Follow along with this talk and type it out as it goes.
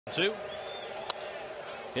Two.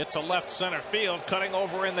 Hit to left center field. Cutting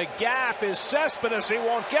over in the gap is Cespedes. He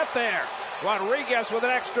won't get there. Rodriguez with an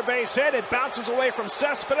extra base hit. It bounces away from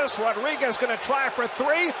Cespedes. Rodriguez going to try for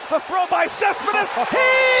three. The throw by Cespedes.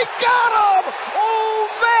 He got him! Oh,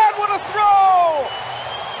 man, what a throw!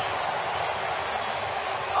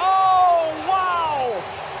 Oh, wow!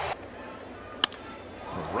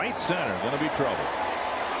 Right center, going to be trouble.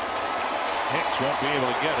 Hicks won't be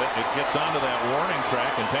able to get it. It gets onto that warning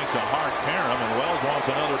track and takes a hard carom, and Wells wants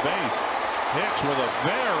another base. Hicks with a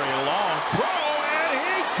very long throw, and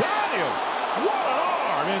he got him. What an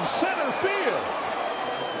arm in center field.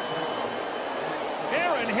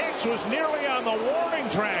 Aaron Hicks was nearly on the warning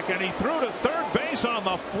track, and he threw to third base on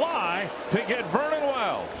the fly to get Vernon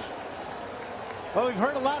Wells. Well, we've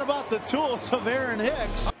heard a lot about the tools of Aaron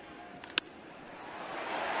Hicks.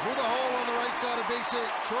 Through the hole on the right side of base hit,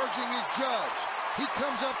 charging is Judge. He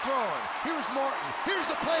comes up throwing. Here's Martin. Here's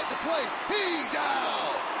the play at the plate. He's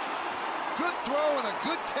out. Good throw and a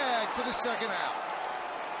good tag for the second out.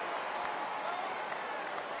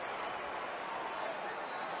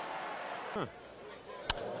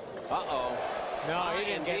 Uh-oh. No, he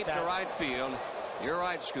didn't get deep that. to right field. You're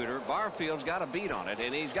right, Scooter. Barfield's got a beat on it,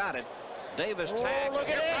 and he's got it. Davis tags. Look at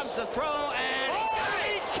Here this. comes the throw, and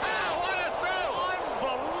holy cow, what a throw!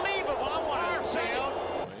 Unbelievable. I want to Barfield.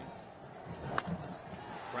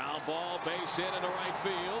 Ground ball, base hit into right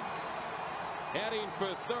field. Heading for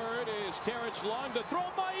third is Terrence Long. The throw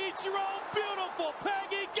by Ichiro. Beautiful.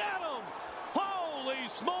 Peggy got him. Holy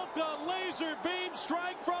smoke, a laser beam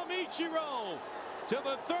strike from Ichiro to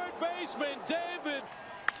the third baseman, David.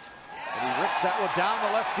 And he rips that one down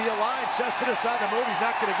the left field line. Cespedes on the move. He's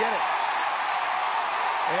not going to get it.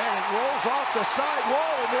 And it rolls off the side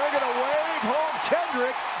wall, and they're going to wave home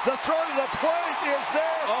Kendrick. The throw to the plate is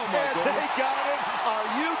there. Oh, my and goodness. they got him. Are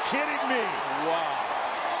you kidding me? Wow.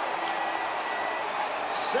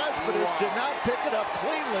 Cespedes did not pick it up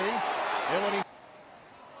cleanly. And when he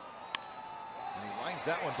lines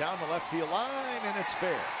that one down the left field line, and it's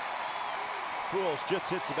fair. Pujols just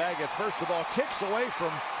hits the bag at first. The ball kicks away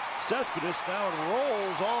from Cespedes. Now it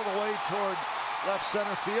rolls all the way toward left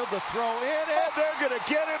center field. The throw in, and they're going to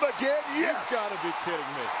get him again. Yes! You've got to be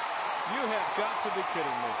kidding me. You have got to be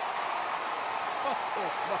kidding me. Oh,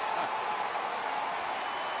 my.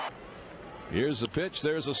 Here's the pitch.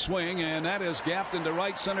 There's a swing, and that is gapped into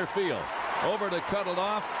right center field. Over to cut it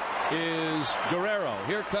off is Guerrero.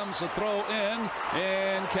 Here comes the throw in,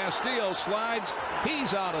 and Castillo slides.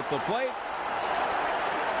 He's out at the plate.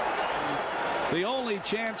 The only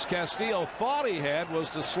chance Castillo thought he had was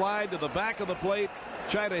to slide to the back of the plate,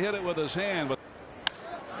 try to hit it with his hand. But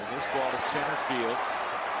And this ball to center field.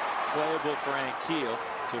 Playable for Ankiel.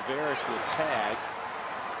 Tavares will tag.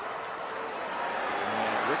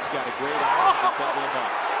 And Rick's got a great arm to double him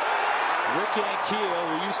up. Rick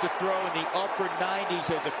Ankiel, who used to throw in the upper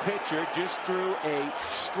 90s as a pitcher, just threw a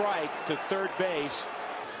strike to third base.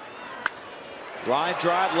 Line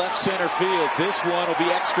drive left center field. This one will be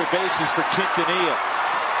extra bases for Quintanilla.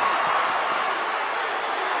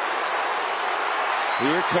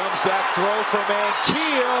 Here comes that throw from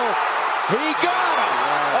Ankiel. He got him.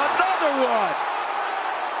 Another one.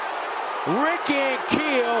 Rick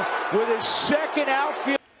Ankiel with his second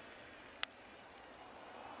outfield.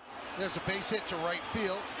 There's a base hit to right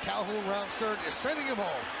field. Calhoun rounds third is sending him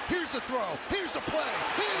home. Here's the throw. Here's the play.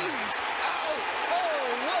 He's out. Oh,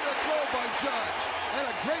 what a throw by Judge. And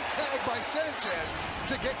a great tag by Sanchez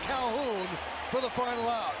to get Calhoun for the final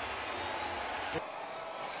out.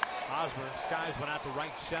 Osborne skies went out to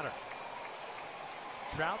right center.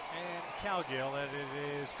 Trout and Calgill, and it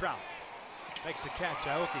is Trout. Makes the catch.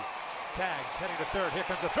 Aoki tags, heading to third. Here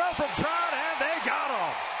comes a throw from Trout, and they got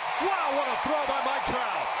him. Wow, what a throw by Mike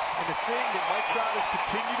Trout. And the thing that Mike Trout has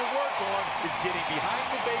continued to work on is getting behind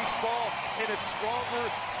the baseball and a stronger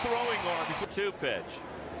throwing arm. Two pitch.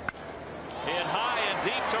 Hit high and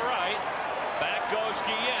deep to right. Back goes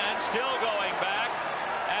Guillen, still going back.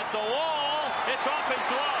 At the wall, it's off his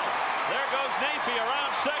glove. There goes Nafee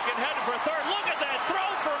around second, headed for third. Look at that throw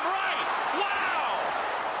from right. Wow!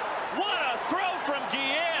 What a throw from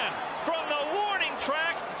Guillen from the warning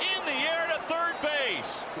track in the air to third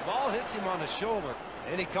base. The ball hits him on the shoulder,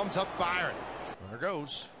 and he comes up firing. There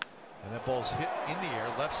goes. And that ball's hit in the air,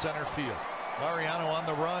 left center field. Mariano on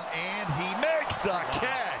the run, and he makes the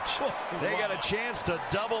catch. They got a chance to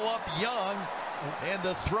double up Young, and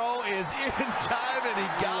the throw is in time, and he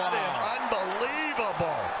got him.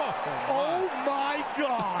 Unbelievable. Oh, my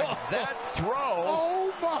God. That throw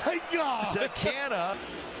Oh, my God. to Canna.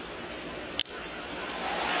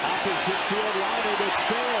 Opposite field liner that's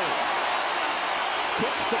fair.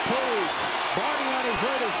 kicks to Puig. Barney on his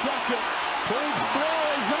way to second. Puig's throw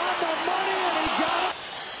is on the money, and he got it.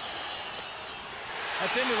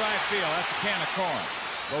 That's into right field. That's a can of corn.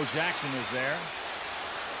 Bo Jackson is there.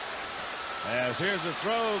 As here's a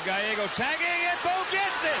throw, Gallego tagging, and Bo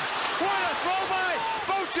gets it. What a throw by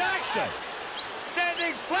Bo Jackson.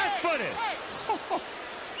 Standing flat-footed.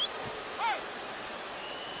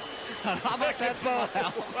 How about that smile?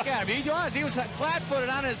 Look at him. He was flat-footed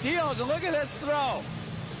on his heels, and look at this throw.